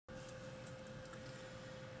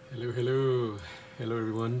Hello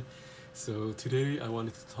everyone. So today I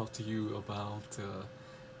wanted to talk to you about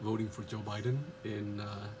voting for Joe Biden in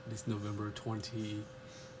this November 20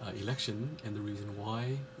 election and the reason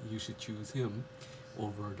why you should choose him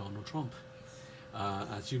over Donald Trump.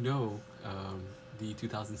 As you know, the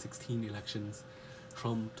 2016 elections,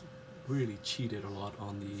 Trump really cheated a lot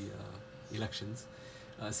on the elections,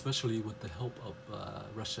 especially with the help of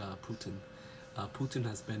Russia, Putin. Putin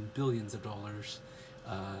has spent billions of dollars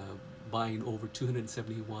uh, buying over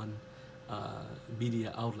 271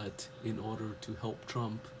 media outlet in order to help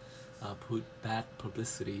Trump put bad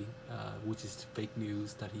publicity, which is fake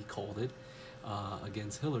news that he called it,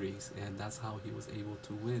 against Hillary's, and that's how he was able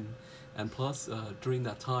to win. And plus, during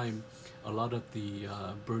that time, a lot of the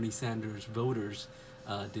Bernie Sanders voters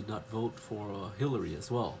did not vote for Hillary as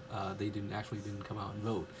well. They didn't come out and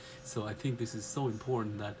vote. So I think this is so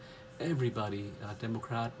important that everybody,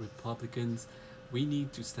 Democrat, Republicans, we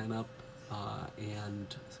need to stand up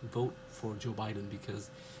and vote for Joe Biden because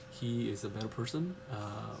he is a better person,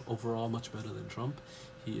 overall much better than Trump.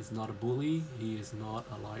 He is not a bully. He is not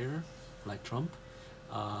a liar like Trump.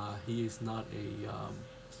 He is not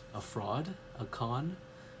a fraud, a con.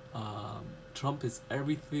 Trump is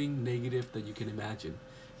everything negative that you can imagine.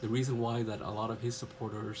 The reason why that a lot of his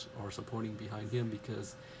supporters are supporting behind him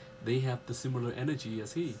because they have the similar energy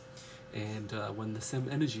as he, and when the same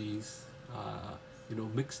energies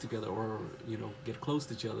mix together or get close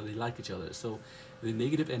to each other, they like each other. So the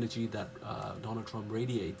negative energy that Donald Trump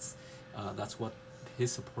radiates, that's what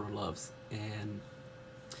his supporter loves, and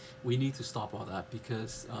we need to stop all that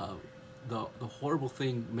because the horrible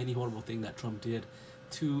thing, many horrible thing that Trump did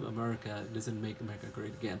to America doesn't make America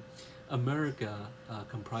great again. America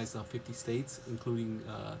comprised of 50 states, including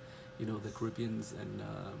the Caribbeans and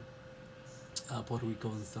Puerto Rico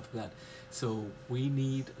and stuff like that. So we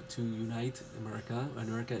need to unite America.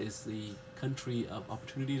 America is the country of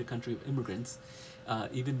opportunity, the country of immigrants.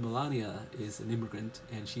 Even Melania is an immigrant,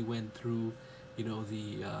 and she went through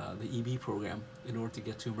the EB program in order to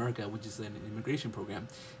get to America, which is an immigration program,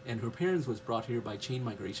 and her parents was brought here by chain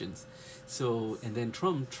migrations. So, and then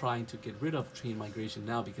Trump trying to get rid of chain migration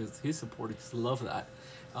now because his supporters love that.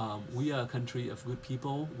 We are a country of good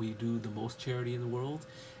people. We do the most charity in the world,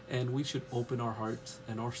 and we should open our hearts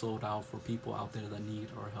and our soul out for people out there that need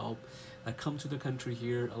our help, that come to the country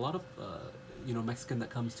here. A lot of Mexican that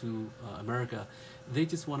comes to America, they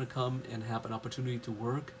just want to come and have an opportunity to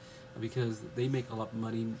work because they make a lot of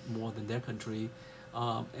money more than their country,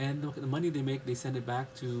 and the money they make, they send it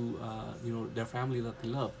back to their family that they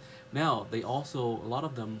love. Now they also, a lot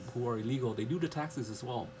of them who are illegal, they do the taxes as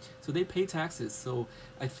well, so they pay taxes. So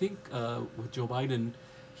I think with Joe Biden,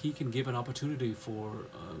 he can give an opportunity for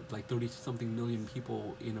like 30 something million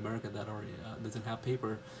people in America that are doesn't have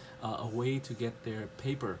paper, a way to get their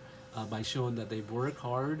paper by showing that they work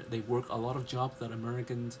hard, they work a lot of jobs that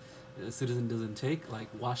Americans citizen doesn't take, like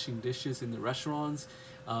washing dishes in the restaurants,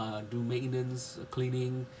 do maintenance,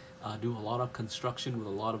 cleaning, do a lot of construction with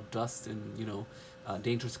a lot of dust and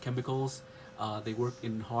dangerous chemicals. They work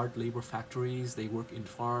in hard labor factories, they work in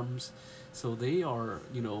farms, so they are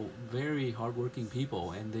very hardworking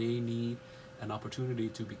people, and they need an opportunity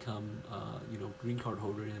to become green card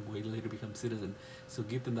holder and way later become citizen. So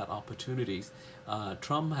give them that opportunities.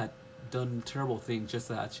 Trump had done terrible things, just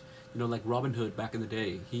that like Robin Hood back in the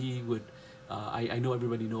day. He would I know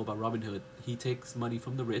everybody know about Robin Hood. He takes money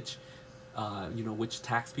from the rich, which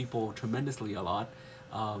tax people tremendously a lot,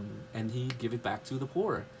 and he give it back to the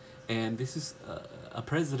poor. And this is a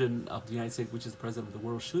president of the United States, which is the president of the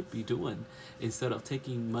world, should be doing, instead of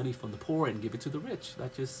taking money from the poor and give it to the rich.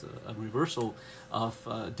 That's just a reversal of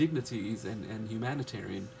dignities and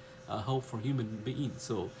humanitarian hope for human beings.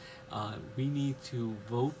 So we need to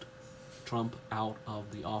vote Trump out of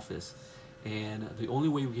the office, and the only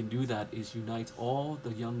way we can do that is unite all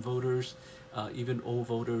the young voters, even old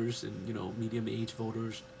voters and medium age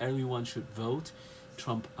voters. Everyone should vote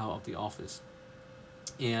Trump out of the office.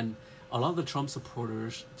 And a lot of the Trump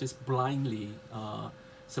supporters just blindly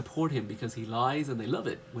support him because he lies, and they love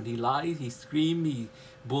it. When he lies, he screams, he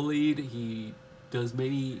bullied, he does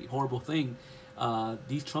many horrible things.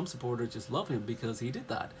 These Trump supporters just love him because he did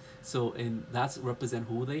that. So, and that's represent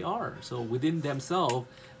who they are. So within themselves,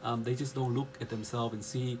 they just don't look at themselves and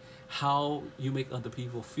see how you make other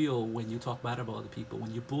people feel when you talk bad about other people,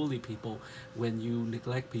 when you bully people, when you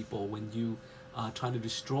neglect people, when you trying to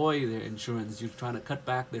destroy their insurance, you're trying to cut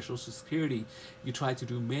back their social security, you try to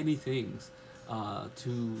do many things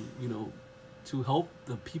to help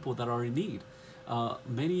the people that are in need.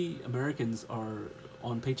 Many Americans are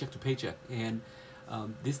on paycheck to paycheck, and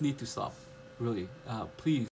this needs to stop, really. Please.